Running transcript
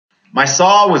My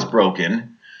saw was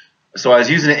broken, so I was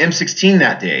using an M16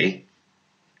 that day,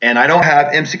 and I don't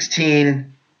have M16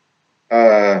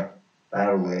 a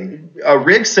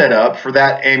rig set up for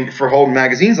that and for holding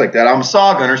magazines like that. I'm a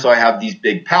saw gunner, so I have these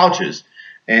big pouches,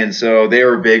 and so they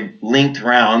were big linked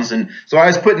rounds, and so I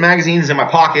was putting magazines in my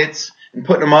pockets and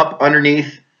putting them up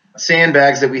underneath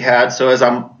sandbags that we had. So as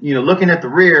I'm looking at the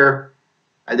rear,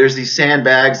 there's these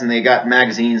sandbags and they got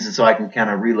magazines, and so I can kind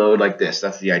of reload like this.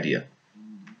 That's the idea.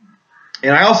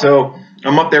 And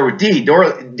I'm up there with D.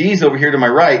 D's over here to my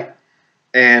right,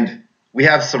 and we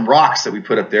have some rocks that we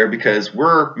put up there because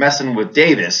we're messing with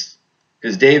Davis,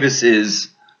 because Davis is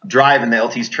driving the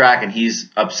LT's track and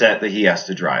he's upset that he has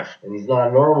to drive. And he's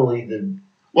not normally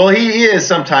Well, he is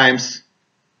sometimes.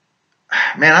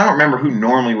 Man, I don't remember who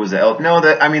normally was the LT. No,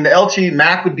 the LT,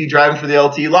 Mac would be driving for the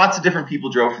LT. Lots of different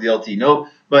people drove for the LT. No,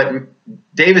 but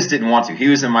Davis didn't want to. He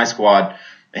was in my squad,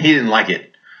 and he didn't like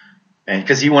it. And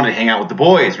because he wanted to hang out with the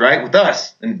boys, right, with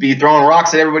us, and be throwing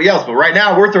rocks at everybody else. But right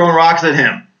now, we're throwing rocks at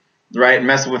him, right, and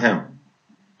messing with him.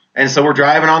 And so we're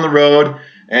driving on the road,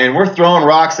 and we're throwing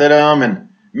rocks at him and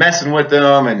messing with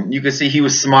him. And you could see he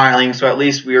was smiling. So at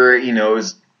least we were,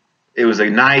 it was a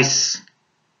nice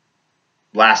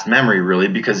last memory, really,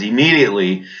 because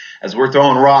immediately, as we're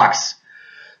throwing rocks,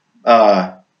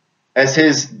 as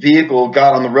his vehicle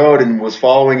got on the road and was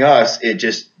following us, it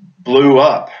just blew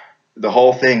up. The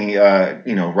whole thing,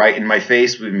 right in my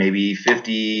face, maybe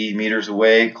 50 meters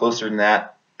away, closer than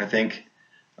that, I think,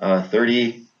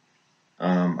 30.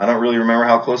 I don't really remember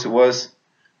how close it was,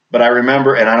 but I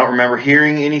remember, and I don't remember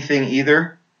hearing anything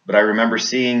either, but I remember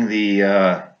seeing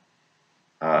it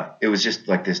was just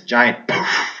like this giant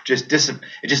poof,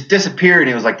 it just disappeared,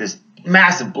 and it was like this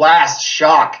massive blast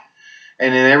shock,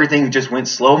 and then everything just went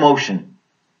slow motion.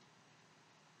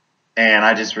 And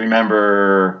I just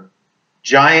remember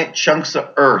giant chunks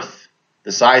of earth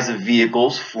the size of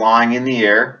vehicles flying in the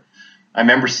air. I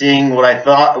remember seeing what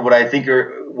I think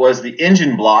was the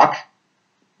engine block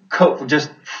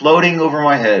just floating over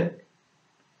my head.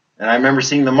 And I remember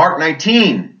seeing the Mark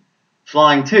 19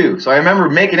 flying too. So I remember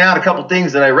making out a couple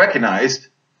things that I recognized,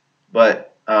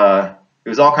 but it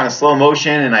was all kind of slow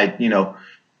motion, and I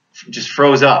just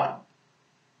froze up.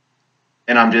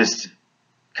 And I'm just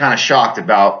kind of shocked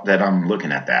about that I'm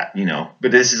looking at that,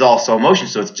 But this is all slow motion,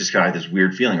 so it's just kind of this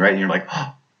weird feeling, right? And you're like,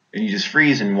 oh, and you just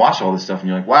freeze and watch all this stuff, and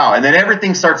you're like, wow. And then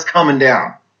everything starts coming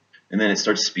down, and then it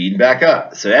starts speeding back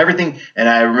up. So everything, and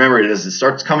I remember it as it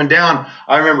starts coming down,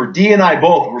 I remember D and I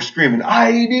both were screaming,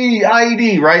 IED,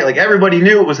 IED, right? Like everybody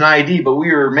knew it was an IED, but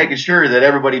we were making sure that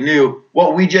everybody knew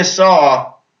what we just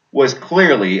saw was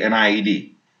clearly an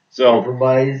IED. So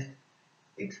improvised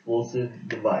explosive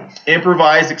device.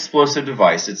 Improvised explosive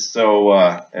device. It's so,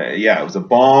 it was a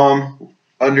bomb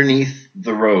underneath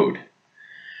the road.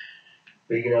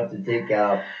 Big enough to take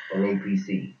out an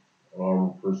APC, an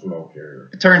armored personnel carrier.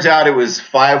 It turns out it was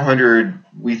 500.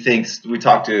 We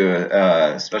talked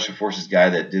to a special forces guy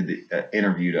that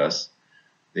interviewed us.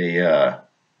 They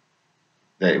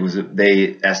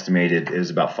estimated it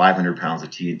was about 500 pounds of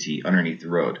TNT underneath the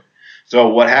road. So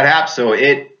what had happened, so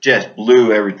it just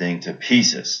blew everything to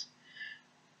pieces.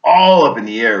 All up in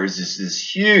the air. It was just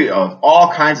this huge,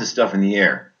 all kinds of stuff in the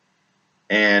air.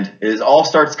 And it all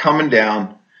starts coming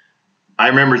down. I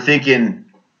remember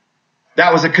thinking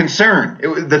that was a concern.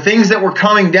 The things that were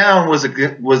coming down was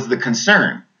the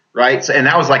concern, right? So, and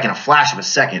that was like in a flash of a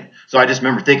second. So I just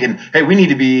remember thinking, hey, we need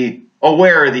to be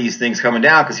aware of these things coming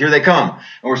down because here they come. And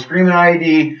we're screaming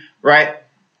IED, right?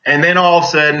 And then all of a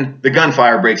sudden the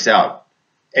gunfire breaks out.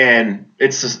 And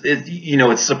it's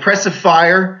suppressive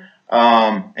fire,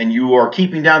 and you are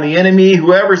keeping down the enemy.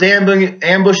 Whoever's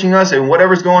ambushing us and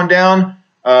whatever's going down,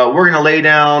 we're going to lay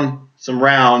down some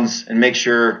rounds and make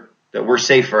sure that we're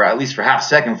safe for at least for half a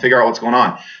second, figure out what's going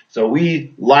on. So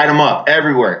we light them up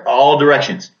everywhere, all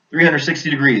directions, 360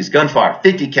 degrees, gunfire,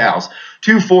 50 cals,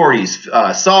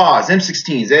 240s, saws,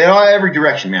 M16s, every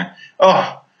direction, man.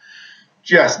 Oh,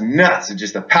 just nuts. And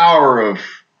just the power of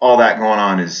all that going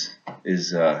on is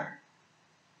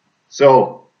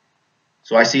so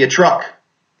I see a truck,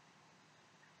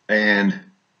 and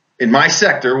in my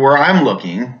sector where I'm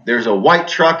looking, there's a white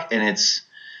truck, and it's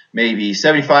maybe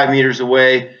 75 meters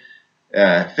away,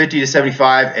 50 to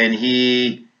 75, and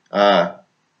he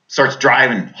starts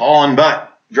driving, hauling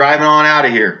butt, driving on out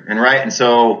of here, and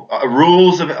so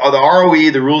rules of the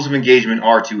ROE, the rules of engagement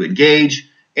are to engage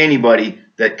anybody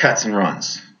that cuts and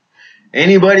runs.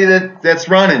 Anybody that's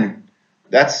running,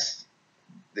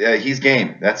 he's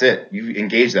game. That's it. You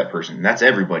engage that person. That's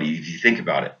everybody. If you think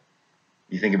about it,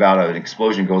 you think about an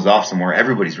explosion goes off somewhere,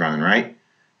 everybody's running, right?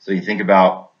 So you think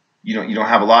about you don't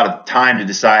have a lot of time to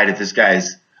decide if this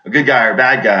guy's a good guy or a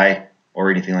bad guy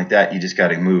or anything like that. You just got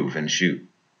to move and shoot,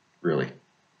 really,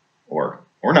 or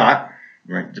not.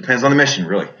 Right? Depends on the mission,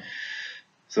 really.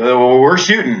 So we're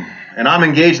shooting, and I'm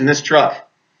engaged in this truck.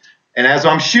 And as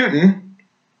I'm shooting,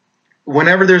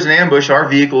 whenever there's an ambush, our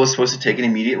vehicle is supposed to take an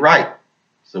immediate right.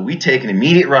 So we take an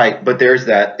immediate right, but there's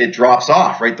that, it drops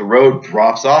off, right? The road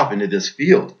drops off into this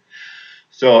field.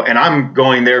 So, and I'm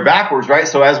going there backwards, right?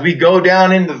 So as we go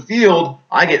down into the field,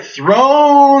 I get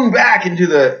thrown back into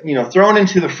the, thrown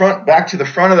into the front, back to the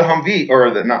front of the Humvee,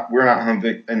 or we're not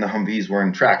Humvee, in the Humvees, we're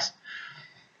in tracks.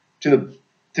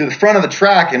 To the front of the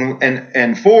track,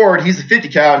 and Ford, he's the 50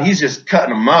 cal, and he's just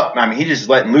cutting them up. I mean, he's just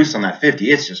letting loose on that 50.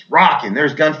 It's just rocking.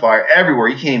 There's gunfire everywhere.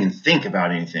 You can't even think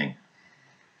about anything.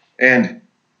 And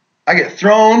I get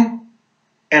thrown,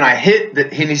 and I hit,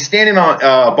 and he's standing on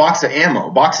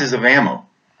boxes of ammo.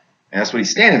 And that's what he's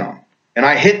standing on. And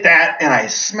I hit that, and I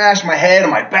smash my head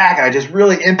and my back, and I just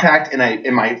really impact,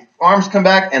 and my arms come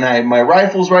back, and my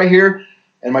rifle's right here,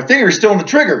 and my finger's still on the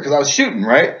trigger because I was shooting,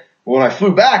 right? When I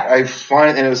flew back, I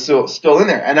find and it was still in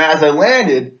there. And as I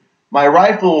landed, my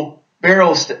rifle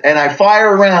barrels, and I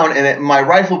fire around, and my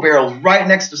rifle barrel's right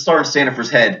next to Sergeant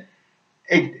Sandifer's head,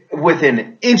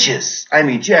 within inches. I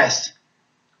mean, just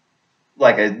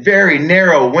like a very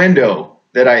narrow window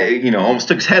that I, almost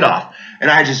took his head off. And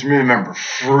I just remember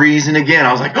freezing again.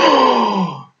 I was like,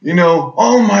 oh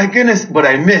my goodness. But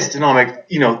I missed, and I'm like,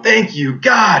 thank you,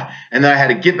 God. And then I had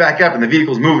to get back up, and the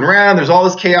vehicle's moving around. There's all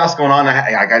this chaos going on.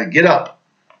 I got to get up,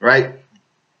 right?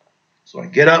 So I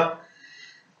get up,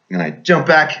 and I jump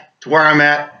back to where I'm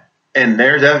at, and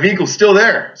there's that vehicle still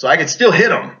there. So I could still hit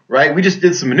them, right? We just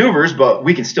did some maneuvers, but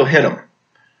we can still hit them.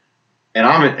 And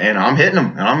I'm hitting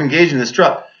them, and I'm engaging this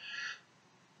truck.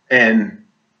 And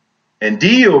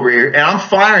D over here, and I'm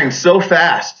firing so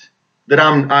fast that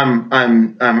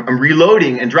I'm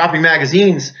reloading and dropping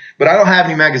magazines, but I don't have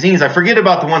any magazines. I forget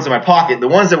about the ones in my pocket. The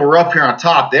ones that were up here on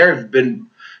top, they've been,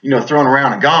 thrown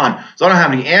around and gone. So I don't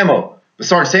have any ammo. But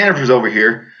Sergeant Sandifer's over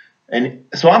here, and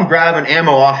so I'm grabbing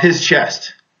ammo off his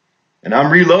chest, and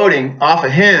I'm reloading off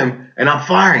of him, and I'm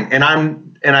firing,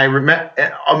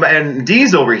 and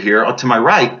D's over here to my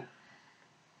right,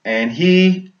 and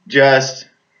he just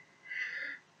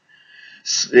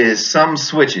is some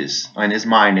switches on his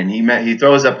mind, and he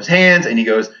throws up his hands and he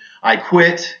goes, "I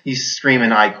quit." He's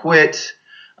screaming, "I quit."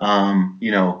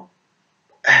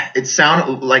 It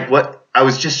sounded like what I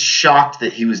was just shocked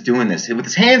that he was doing this with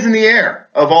his hands in the air,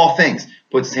 of all things.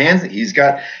 Puts his hands, and he's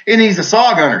a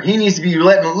saw gunner. He needs to be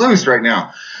letting it loose right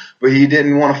now, but he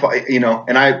didn't want to fight,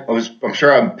 And I'm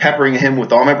sure I'm peppering him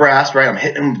with all my brass, right? I'm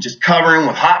hitting him, just covering him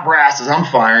with hot brass as I'm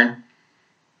firing,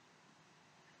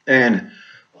 and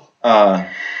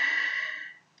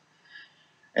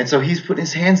so he's putting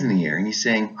his hands in the air, and he's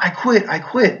saying, "I quit,"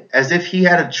 as if he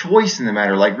had a choice in the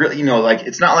matter. Like, really, like,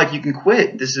 it's not like you can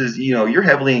quit. This is, you're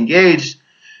heavily engaged,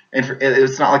 and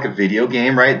it's not like a video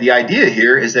game, right? The idea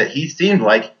here is that he seemed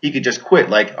like he could just quit.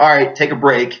 Like, all right, take a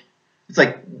break. It's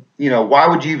like, why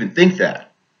would you even think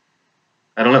that?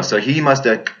 I don't know. So he must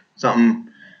have something,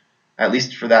 at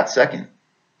least for that second.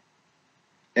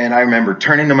 And I remember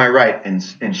turning to my right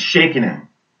and shaking him.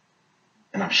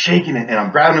 And I'm shaking it, and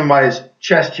I'm grabbing him by his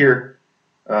chest here,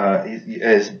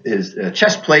 his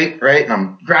chest plate, right? And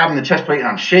I'm grabbing the chest plate, and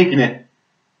I'm shaking it.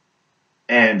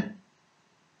 And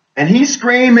he's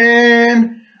screaming,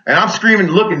 and I'm screaming,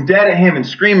 looking dead at him and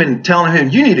screaming, telling him,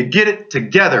 "You need to get it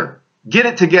together. Get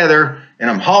it together." And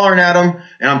I'm hollering at him,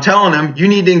 and I'm telling him, "You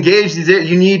need to engage these areas.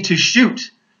 You need to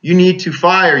shoot. You need to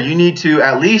fire. You need to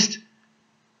at least,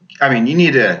 you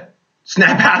need to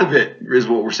snap out of it," is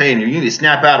what we're saying here. You need to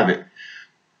snap out of it.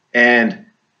 And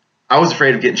I was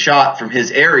afraid of getting shot from his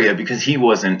area because he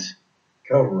wasn't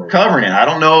covering it. I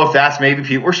don't know if that's maybe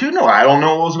people were shooting, or I don't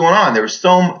know what was going on. There was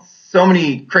so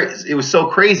many it was so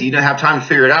crazy. You didn't have time to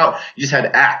figure it out. You just had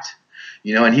to act,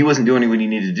 and he wasn't doing what he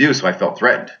needed to do, so I felt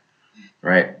threatened,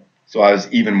 right? So I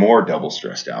was even more double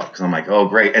stressed out because I'm like, oh,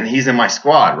 great. And he's in my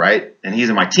squad, right? And he's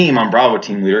in my team. I'm Bravo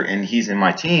team leader, and he's in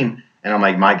my team. And I'm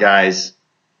like, my guys,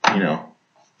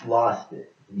 lost it.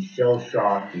 He's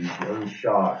shell-shocked. He's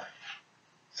unshocked.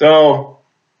 So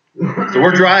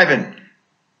we're driving,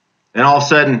 and all of a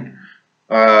sudden,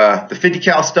 the 50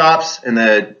 cal stops, and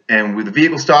the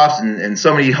vehicle stops, and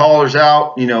somebody hollers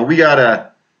out, "We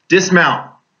gotta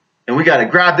dismount, and we gotta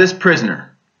grab this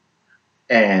prisoner."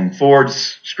 And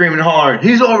Ford's screaming and hollering,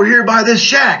 "He's over here by this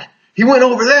shack. He went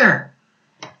over there."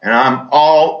 And I'm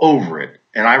all over it.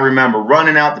 And I remember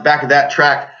running out the back of that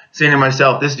track, saying to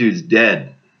myself, "This dude's dead.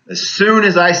 As soon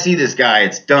as I see this guy,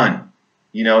 it's done.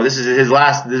 This is his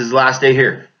last day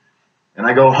here." And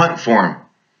I go hunting for him.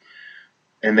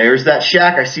 And there's that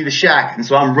shack. I see the shack, and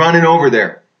so I'm running over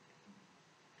there.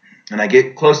 And I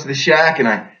get close to the shack, and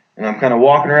I'm kind of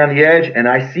walking around the edge, and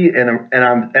I see, and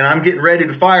I'm getting ready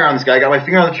to fire on this guy. I got my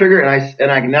finger on the trigger,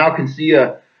 and I now can see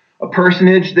a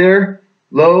personage there,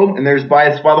 low, and it's by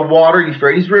the water,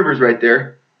 Euphrates River's right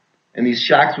there, and these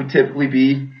shacks would typically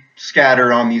be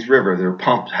scattered on these rivers. They're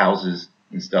pumped houses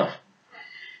and stuff.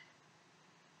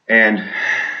 And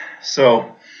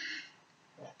so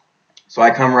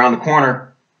I come around the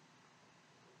corner,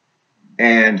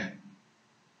 and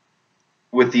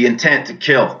with the intent to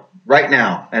kill right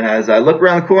now. And as I look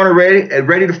around the corner ready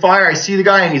to fire, I see the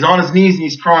guy, and he's on his knees and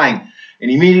he's crying. And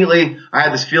immediately I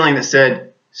had this feeling that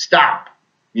said, stop,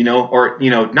 or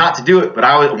not to do it, but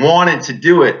I wanted to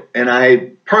do it. And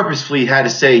I purposefully had to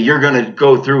say, you're going to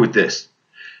go through with this.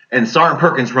 And Sergeant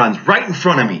Perkins runs right in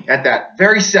front of me at that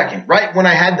very second, right when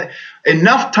I had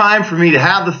enough time for me to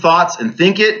have the thoughts and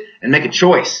think it and make a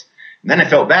choice. And then I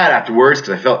felt bad afterwards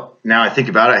because now I think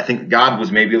about it, I think God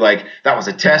was maybe like, that was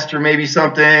a test or maybe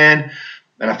something, and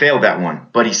I failed that one.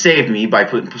 But he saved me by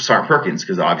putting Sergeant Perkins,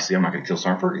 because obviously I'm not going to kill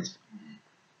Sergeant Perkins.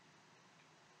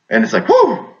 And it's like,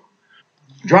 whoo!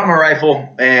 Drop my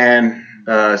rifle, and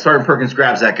Sergeant Perkins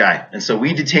grabs that guy. And so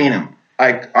we detain him.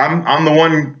 I'm the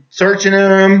one searching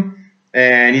him,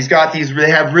 and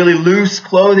they have really loose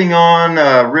clothing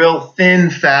on, real thin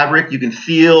fabric. You can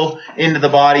feel into the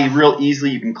body real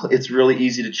easily. It's really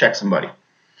easy to check somebody.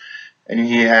 And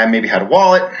he maybe had a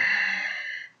wallet,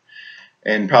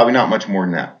 and probably not much more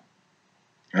than that.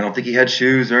 I don't think he had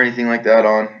shoes or anything like that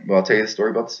on. But I'll tell you the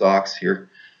story about the socks here.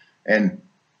 And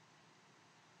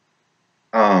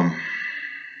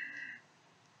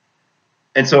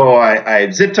so I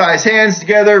zip tie his hands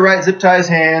together, right? Zip tie his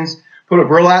hands, put a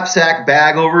burlap sack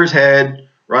bag over his head,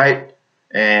 right?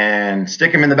 And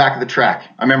stick him in the back of the track.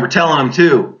 I remember telling him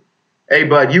too, hey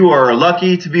bud, you are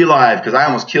lucky to be alive because I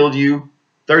almost killed you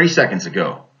 30 seconds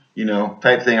ago,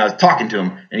 type thing. I was talking to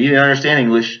him, and he didn't understand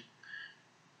English,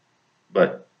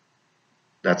 but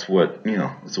that's what,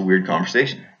 it's a weird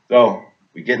conversation. So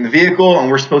we get in the vehicle,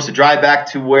 and we're supposed to drive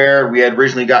back to where we had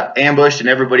originally got ambushed, and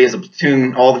everybody as a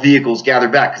platoon, all the vehicles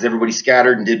gathered back because everybody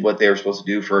scattered and did what they were supposed to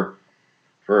do for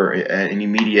an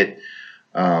immediate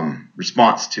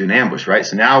response to an ambush, right?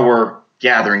 So now we're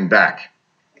gathering back,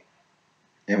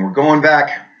 and we're going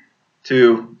back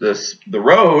to the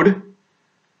road.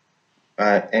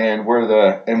 And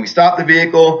we stop the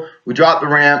vehicle, we drop the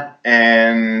ramp,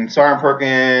 and Sergeant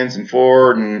Perkins and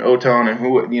Ford and Otone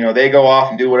and they go off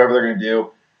and do whatever they're going to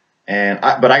do.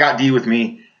 But I got D with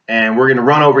me, and we're going to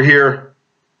run over here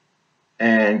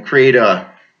and create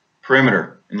a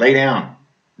perimeter and lay down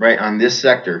right on this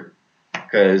sector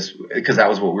because that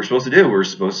was what we were supposed to do. We were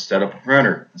supposed to set up a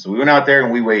perimeter. So we went out there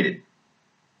and we waited.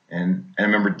 And I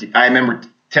remember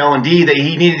telling D that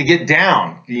he needed to get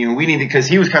down. We needed, because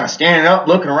he was kind of standing up,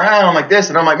 looking around like this,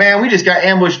 and I'm like, man, we just got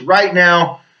ambushed right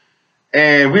now,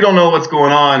 and we don't know what's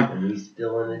going on. And he's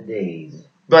still in a daze.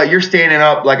 But you're standing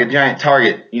up like a giant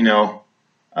target,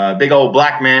 big old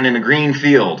black man in a green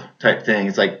field type thing.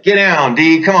 It's like, get down,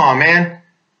 D, come on, man.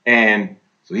 And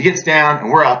so he gets down,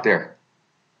 and we're out there.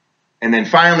 And then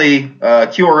finally,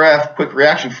 QRF, Quick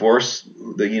Reaction Force,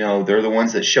 they're the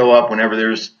ones that show up whenever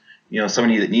there's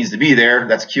somebody that needs to be there.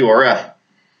 That's QRF.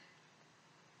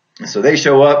 And so they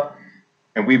show up,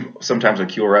 and we sometimes on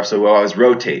QRF, so we always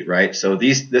rotate, right? So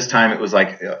this time it was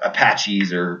like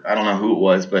Apaches, or I don't know who it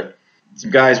was, but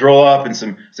some guys roll up, and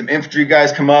some infantry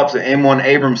guys come up. So M1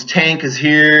 Abrams tank is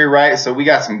here, right? So we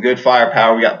got some good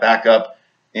firepower. We got backup,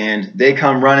 and they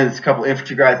come running. There's a couple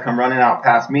infantry guys come running out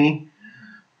past me,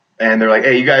 and they're like,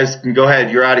 hey, you guys can go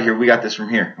ahead. You're out of here. We got this from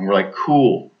here. And we're like,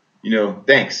 cool,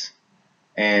 thanks.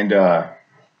 And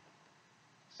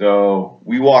so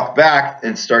we walk back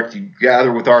and start to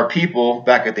gather with our people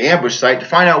back at the ambush site to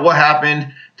find out what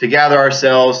happened, to gather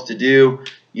ourselves, to do,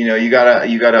 you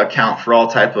gotta account for all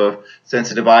type of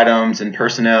sensitive items and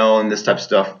personnel and this type of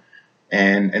stuff,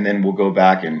 and then we'll go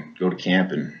back and go to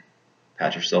camp and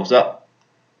patch ourselves up.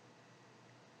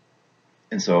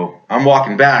 And so I'm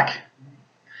walking back,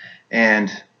 and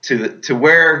to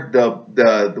where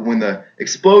when the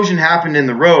explosion happened in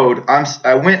the road,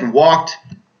 I went and walked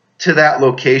to that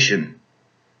location,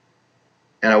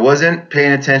 and I wasn't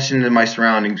paying attention to my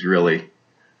surroundings really.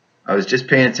 I was just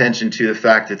paying attention to the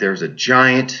fact that there was a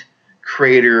giant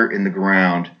crater in the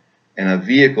ground, and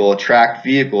a tracked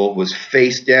vehicle was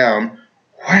face down,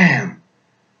 wham,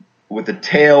 with the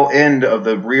tail end of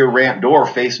the rear ramp door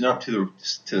facing up to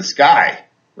the sky,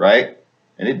 right?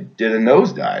 And it did a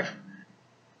nosedive.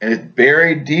 And it's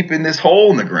buried deep in this hole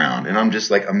in the ground. And I'm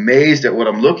just like amazed at what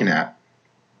I'm looking at.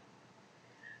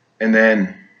 And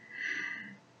then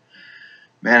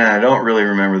Man, I don't really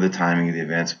remember the timing of the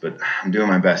events, but I'm doing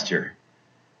my best here.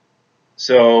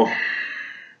 So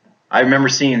I remember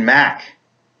seeing Mac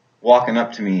walking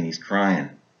up to me and he's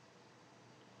crying.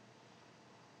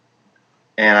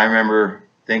 And I remember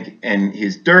thinking, and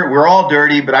his dirt, we're all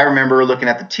dirty, but I remember looking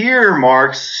at the tear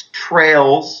marks,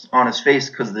 trails on his face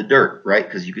because of the dirt, right?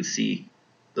 Because you could see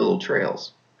the little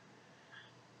trails.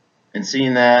 And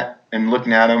seeing that and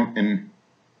looking at him, and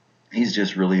he's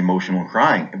just really emotional and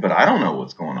crying. But I don't know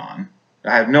what's going on.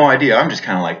 I have no idea. I'm just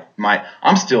kind of like,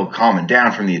 I'm still calming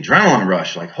down from the adrenaline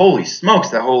rush. Like, holy smokes,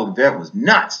 that whole event was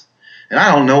nuts. And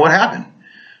I don't know what happened.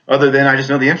 Other than I just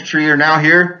know the infantry are now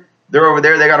here. They're over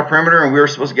there. They got a perimeter, and we were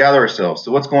supposed to gather ourselves.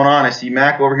 So what's going on? I see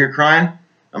Mac over here crying.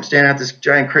 I'm standing at this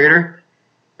giant crater.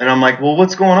 And I'm like, well,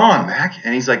 what's going on, Mac?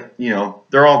 And he's like,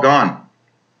 they're all gone.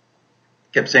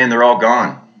 Kept saying they're all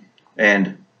gone.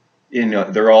 And,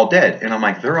 they're all dead. And I'm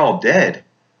like, they're all dead.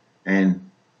 And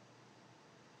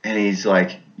he's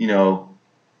like,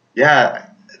 yeah,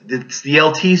 it's the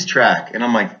LT's track. And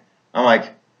I'm like,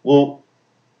 well,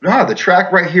 no, the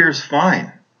track right here is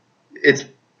fine. It's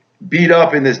beat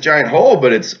up in this giant hole,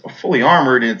 but it's fully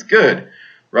armored and it's good,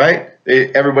 right?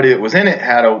 Everybody that was in it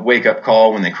had a wake-up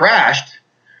call when they crashed,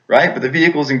 right? But the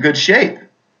vehicle's in good shape.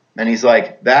 And he's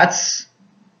like, that's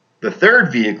the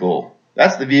third vehicle.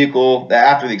 That's the vehicle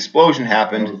that after the explosion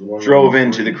happened drove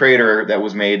into the crater that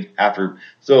was made after.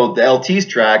 So the LT's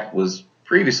track was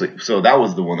previously, so that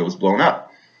was the one that was blown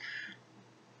up.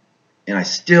 And it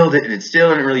still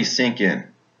didn't really sink in.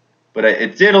 But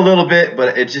it did a little bit,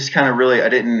 but it just kind of really,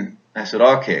 I said,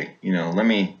 okay,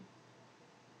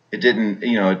 it didn't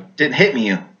hit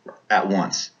me at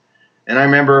once. And I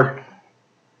remember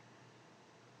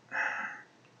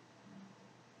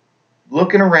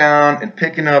looking around and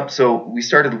picking up, so we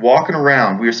started walking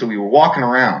around. We were walking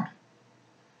around.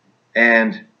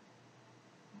 And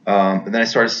then I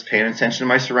started paying attention to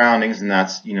my surroundings, and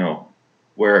that's,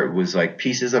 where it was like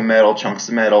pieces of metal, chunks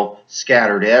of metal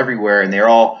scattered everywhere, and they're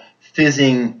all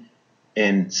fizzing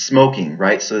and smoking,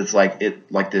 right? So it's like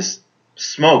this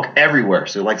smoke everywhere.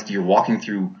 So like you're walking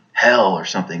through hell or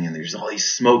something, and there's all these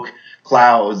smoke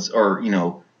clouds or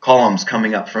columns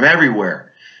coming up from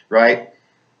everywhere, right?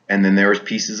 And then there was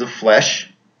pieces of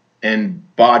flesh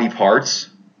and body parts,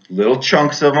 little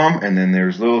chunks of them, and then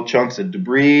there's little chunks of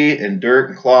debris and dirt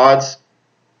and clods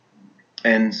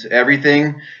and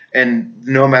everything. And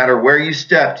no matter where you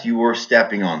stepped, you were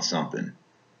stepping on something.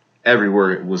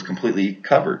 Everywhere it was completely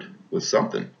covered with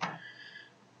something.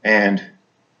 And,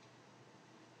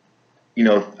 and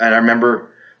I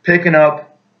remember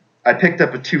I picked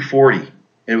up a 240.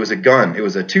 It was a gun. It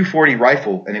was a 240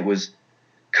 rifle, and it was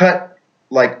cut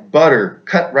like butter,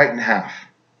 cut right in half.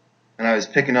 And I was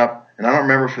picking up, and I don't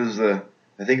remember if it was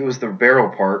I think it was the barrel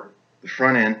part, the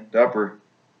front end, the upper.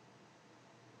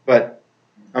 But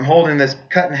I'm holding this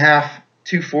cut in half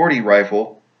 240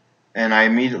 rifle, and I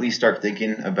immediately start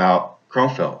thinking about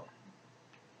Kronfeld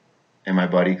and my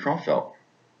buddy Kronfeld.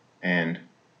 And,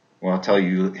 well, I'll tell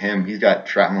you, he's got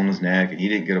shrapnel on his neck, and he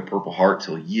didn't get a Purple Heart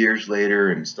till years later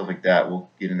and stuff like that. We'll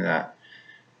get into that.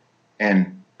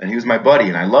 And he was my buddy,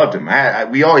 and I loved him.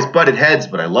 We always butted heads,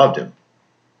 but I loved him.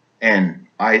 And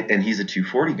he's a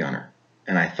 240 gunner,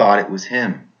 and I thought it was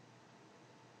him.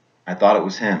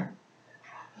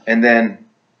 And then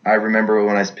I remember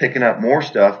when I was picking up more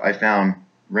stuff, I found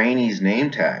Rainey's name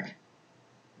tag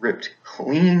ripped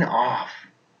clean off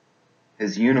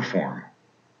his uniform.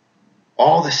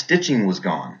 All the stitching was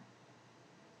gone.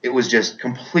 It was just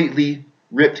completely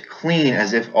ripped clean,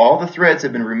 as if all the threads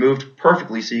had been removed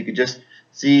perfectly, so you could just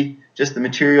see just the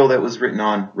material that was written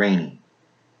on Rainey,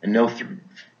 and no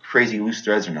crazy loose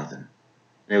threads or nothing.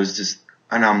 And it was just,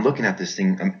 and I'm looking at this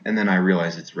thing, and then I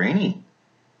realized it's Rainey.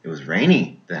 It was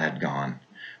Rainey that had gone,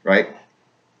 right?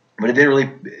 But that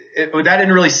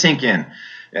didn't really sink in.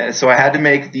 And so I had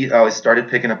to I started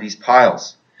picking up these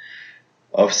piles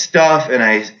of stuff,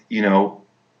 and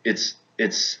it's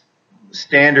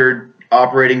standard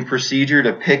operating procedure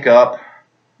to pick up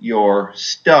your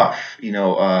stuff,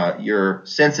 your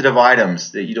sensitive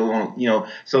items that you don't want,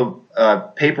 so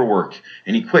paperwork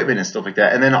and equipment and stuff like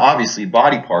that. And then obviously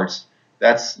body parts,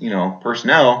 that's,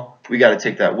 personnel, we got to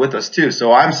take that with us too.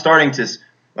 So I'm starting to,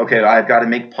 okay, I've got to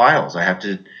make piles. I have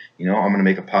to, I'm going to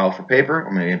make a pile for paper.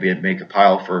 I'm going to make a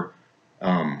pile for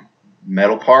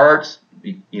metal parts,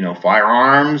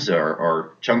 firearms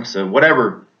or chunks of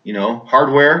whatever,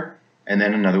 hardware, and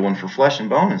then another one for flesh and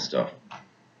bone and stuff.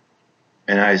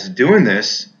 And I was doing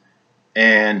this,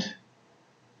 and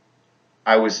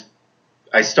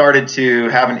I started to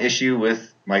have an issue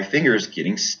with my fingers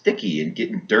getting sticky and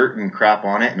getting dirt and crap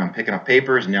on it, and I'm picking up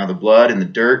papers, and now the blood and the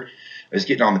dirt was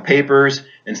getting on the papers,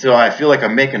 and so I feel like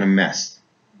I'm making a mess.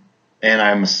 And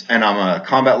I'm a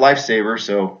combat lifesaver,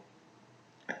 so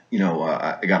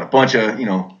I got a bunch of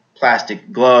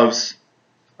plastic gloves.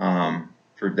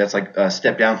 That's like a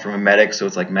step down from a medic, so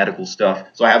it's like medical stuff.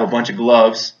 So I have a bunch of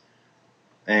gloves,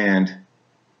 and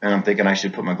I'm thinking I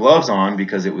should put my gloves on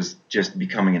because it was just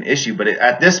becoming an issue. But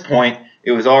at this point,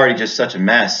 it was already just such a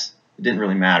mess. It didn't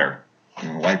really matter.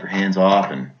 Wipe your hands off,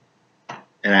 and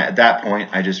at that point,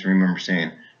 I just remember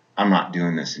saying, I'm not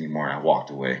doing this anymore. And I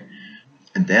walked away.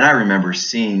 And then I remember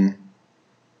seeing,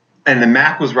 and the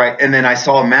Mac was right, and then I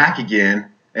saw Mac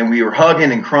again, and we were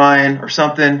hugging and crying or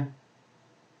something.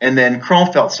 And then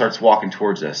Kronfeld starts walking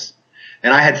towards us.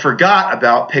 And I had forgot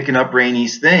about picking up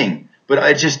Rainy's thing. But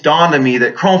it just dawned on me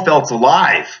that Kronfeld's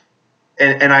alive.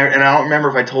 And I don't remember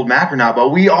if I told Mac or not, but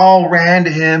we all ran to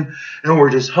him, and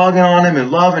we're just hugging on him and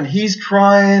loving. He's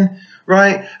crying,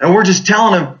 right? And we're just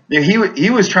telling him, he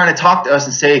was trying to talk to us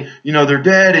and say, they're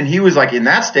dead. And he was like in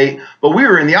that state, but we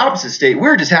were in the opposite state. We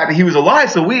were just happy he was alive.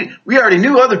 So we already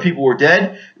knew other people were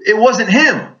dead. It wasn't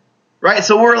him, right?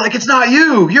 So we're like, it's not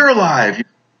you. You're alive.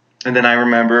 And then I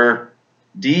remember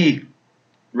D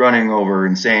running over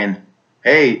and saying,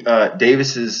 hey,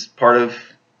 Davis's part of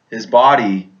his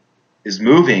body is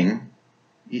moving.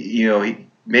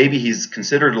 Maybe he's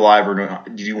considered alive, or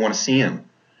not. Do you want to see him?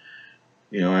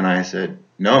 And I said,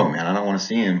 no, man, I don't want to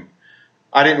see him.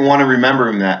 I didn't want to remember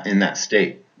him in that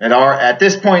state. At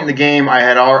this point in the game,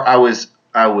 I was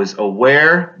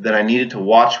aware that I needed to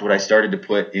watch what I started to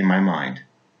put in my mind.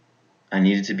 I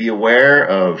needed to be aware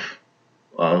of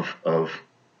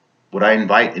what I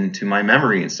invite into my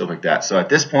memory and stuff like that. So at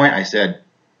this point, I said,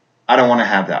 I don't want to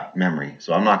have that memory,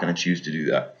 so I'm not going to choose to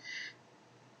do that.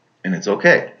 And it's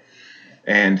okay.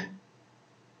 And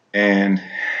then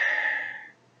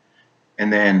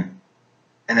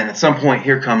at some point,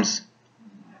 here comes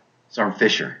Sergeant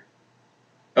Fisher.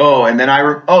 Oh, and then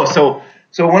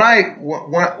so when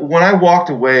I walked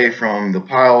away from the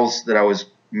piles that I was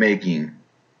making,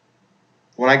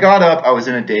 when I got up, I was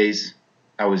in a daze.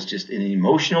 I was just in an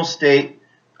emotional state,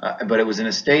 but it was in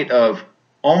a state of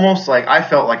almost like I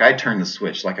felt like I turned the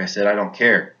switch. Like I said, I don't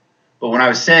care. But when I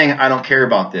was saying I don't care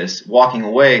about this, walking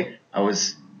away, I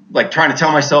was like trying to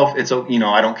tell myself it's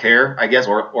I don't care, I guess,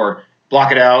 or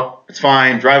block it out. It's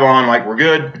fine. Drive on. Like we're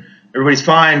good. Everybody's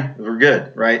fine. We're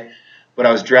good, right? But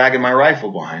I was dragging my rifle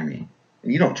behind me,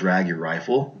 and you don't drag your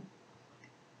rifle.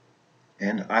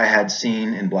 And I had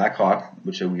seen in Black Hawk,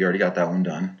 which we already got that one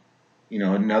done,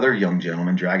 another young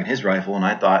gentleman dragging his rifle, and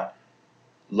I thought,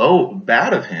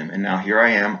 bad of him. And now here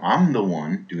I am. I'm the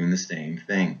one doing the same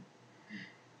thing.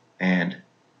 And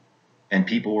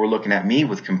people were looking at me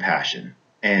with compassion.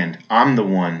 And I'm the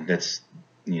one that's,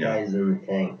 Guys in the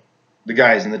tank. The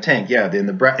guys in the tank, in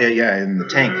the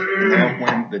tank. And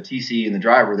when the TC and the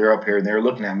driver, they're up here, and they were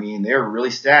looking at me, and they were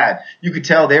really sad. You could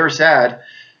tell they were sad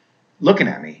looking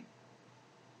at me.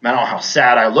 I don't know how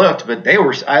sad I looked, but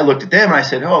I looked at them and I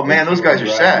said, "Oh man, those guys are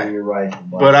sad."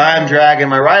 But I'm dragging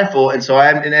my rifle, and so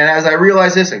and as I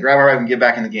realized this, I grabbed my rifle and get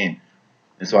back in the game.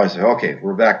 And so I said, "Okay,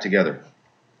 we're back together."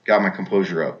 Got my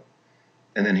composure up,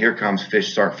 and then here comes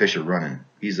Sergeant Fisher running.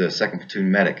 He's a 2nd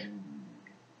platoon medic,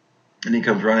 and he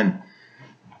comes running,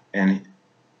 and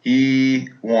he's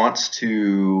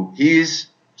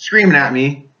screaming at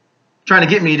me, trying to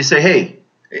get me to say, "Hey,"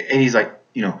 and he's like,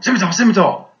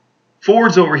 Simmental.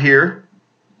 Ford's over here,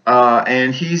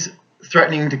 and he's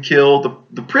threatening to kill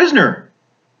the prisoner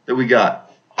that we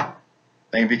got.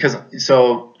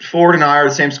 So Ford and I are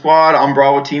the same squad. I'm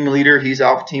Bravo team leader. He's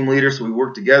Alpha team leader. So we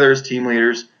work together as team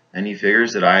leaders. And he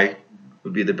figures that I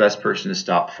would be the best person to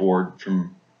stop Ford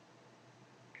from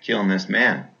killing this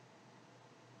man.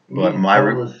 But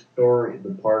the story,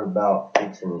 the part about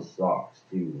fixing his socks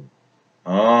too.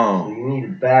 Oh. So you need to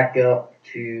back up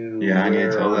to. Yeah, I need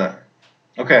to tell that.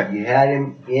 Okay. You had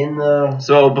him in the...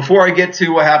 So before I get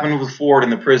to what happened with Ford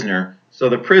and the prisoner.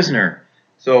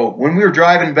 So when we were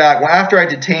driving back, after I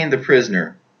detained the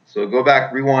prisoner, so go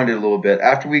back, rewind it a little bit.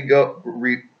 After we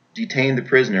detained the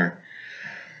prisoner,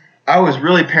 I was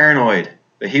really paranoid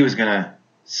that he was going to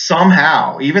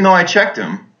somehow, even though I checked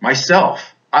him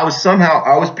myself, I was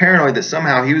paranoid that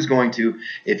somehow he was going to,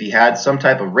 if he had some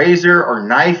type of razor or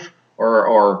knife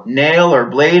or nail or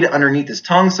blade underneath his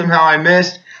tongue somehow I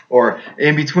missed, or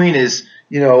in between his,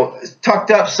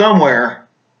 tucked up somewhere,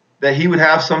 that he would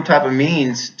have some type of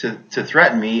means to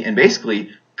threaten me and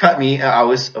basically cut me. I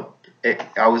was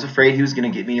afraid he was going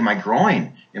to get me in my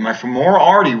groin, in my femoral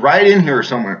artery, right in here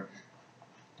somewhere.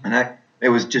 And it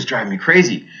was just driving me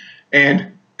crazy.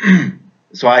 And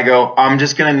so I go, I'm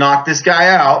just going to knock this guy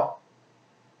out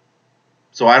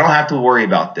so I don't have to worry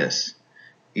about this.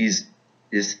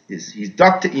 he's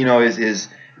ducked, his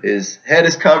head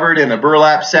is covered in a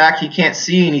burlap sack. He can't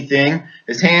see anything.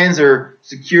 His hands are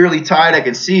securely tied. I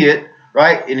can see it,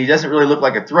 right? And he doesn't really look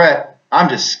like a threat. I'm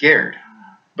just scared.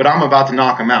 But I'm about to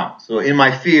knock him out. So in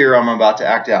my fear, I'm about to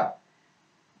act out.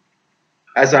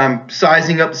 As I'm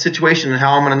sizing up the situation and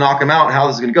how I'm going to knock him out and how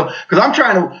this is going to go. Because I'm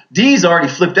trying to, D's already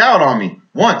flipped out on me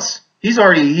once. He's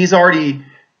already,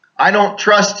 I don't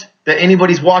trust that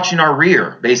anybody's watching our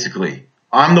rear, basically.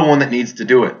 I'm the one that needs to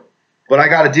do it. But I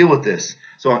got to deal with this.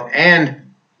 So,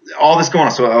 and all this going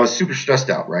on. So I was super stressed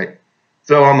out, right?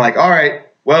 So I'm like, all right,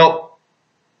 well,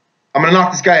 I'm going to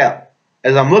knock this guy out.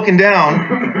 As I'm looking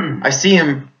down, I see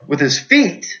him with his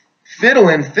feet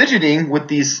fidgeting with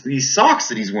these socks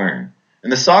that he's wearing.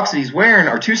 And the socks that he's wearing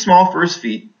are too small for his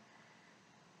feet.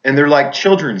 And they're like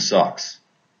children's socks,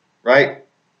 right?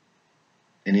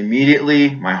 And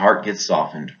immediately my heart gets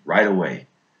softened right away.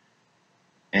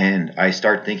 And I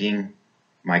start thinking,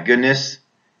 my goodness,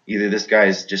 either this guy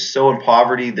is just so in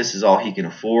poverty, this is all he can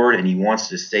afford, and he wants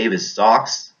to save his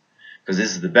socks because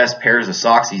this is the best pairs of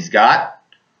socks he's got,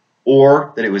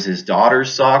 or that it was his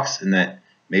daughter's socks and that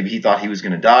maybe he thought he was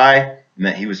going to die and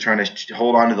that he was trying to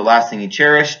hold on to the last thing he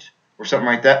cherished or something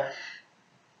like that.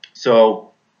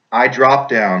 So I drop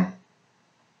down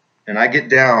and I get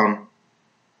down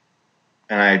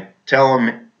and I tell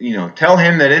him, tell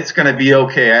him that it's going to be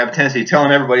okay. I have a tendency of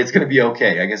telling everybody it's going to be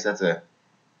okay. I guess that's a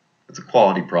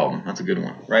quality problem. That's a good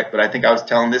one, right? But I think I was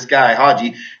telling this guy,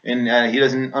 Haji, and he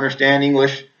doesn't understand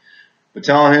English, but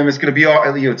telling him it's going to be all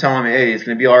right, telling him, hey, it's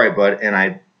going to be all right, bud. And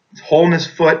I was holding his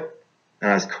foot, and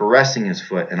I was caressing his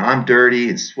foot, and I'm dirty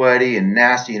and sweaty and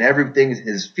nasty and everything.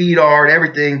 His feet are and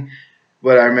everything.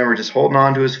 But I remember just holding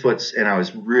on to his foot, and I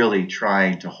was really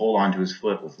trying to hold on to his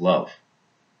foot with love.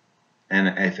 And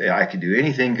if I could do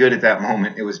anything good at that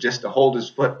moment, it was just to hold his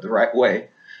foot the right way.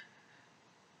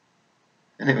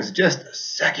 And it was just a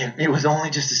second. It was only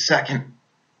just a second.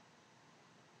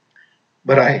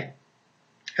 But I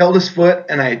held his foot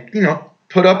and I,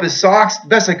 put up his socks the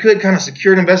best I could, kind of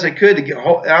secured him best I could to get.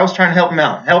 I was trying to help him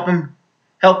out,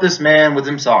 help this man with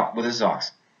his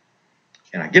socks.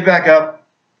 And I get back up,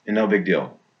 and no big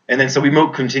deal. And then so we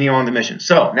continue on the mission.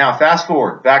 So now fast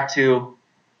forward back to,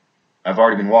 I've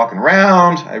already been walking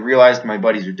around. I realized my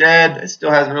buddies are dead. It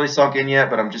still hasn't really sunk in yet,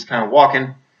 but I'm just kind of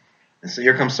walking. And so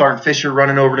here comes Sergeant Fisher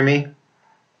running over to me.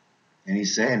 And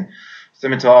he's saying,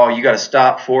 Simmental, you got to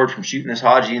stop Ford from shooting this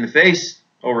Haji in the face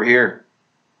over here.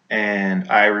 And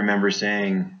I remember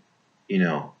saying,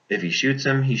 if he shoots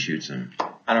him, he shoots him.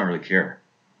 I don't really care.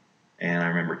 And I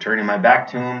remember turning my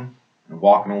back to him and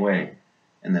walking away.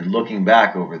 And then looking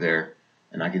back over there,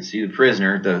 and I could see the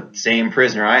prisoner, the same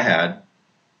prisoner I had,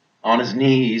 on his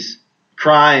knees,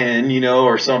 crying,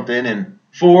 or something, and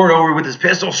Ford over with his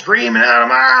pistol screaming at him,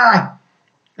 ah!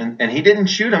 And he didn't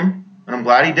shoot him, and I'm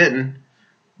glad he didn't.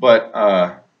 But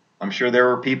I'm sure there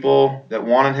were people that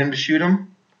wanted him to shoot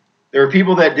him. There were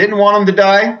people that didn't want him to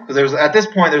die, because at this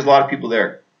point there's a lot of people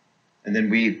there. And then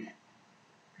we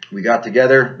got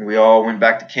together, and we all went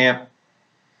back to camp.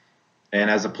 And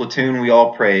as a platoon, we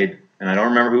all prayed. And I don't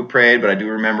remember who prayed, but I do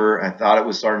remember, I thought it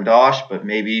was Sergeant Dosh, but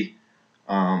maybe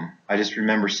I just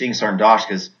remember seeing Sergeant Dosh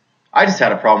because I just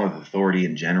had a problem with authority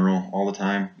in general all the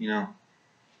time,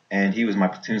 And he was my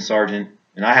platoon sergeant.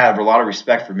 And I have a lot of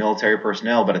respect for military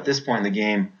personnel, but at this point in the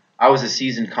game, I was a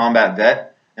seasoned combat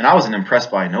vet, and I wasn't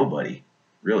impressed by nobody,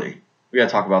 really. We got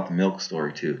to talk about the milk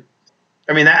story, too.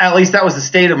 I mean, at least that was the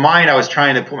state of mind I was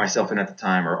trying to put myself in at the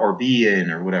time, or be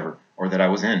in, or whatever, or that I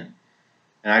was in.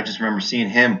 And I just remember seeing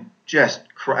him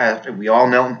just cry. After we all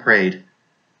knelt and prayed.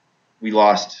 We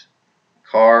lost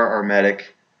Carr, our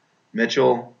medic,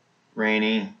 Mitchell,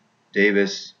 Rainey,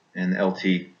 Davis, and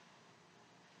LT.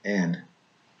 And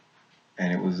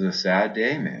it was a sad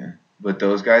day, man. But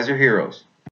those guys are heroes.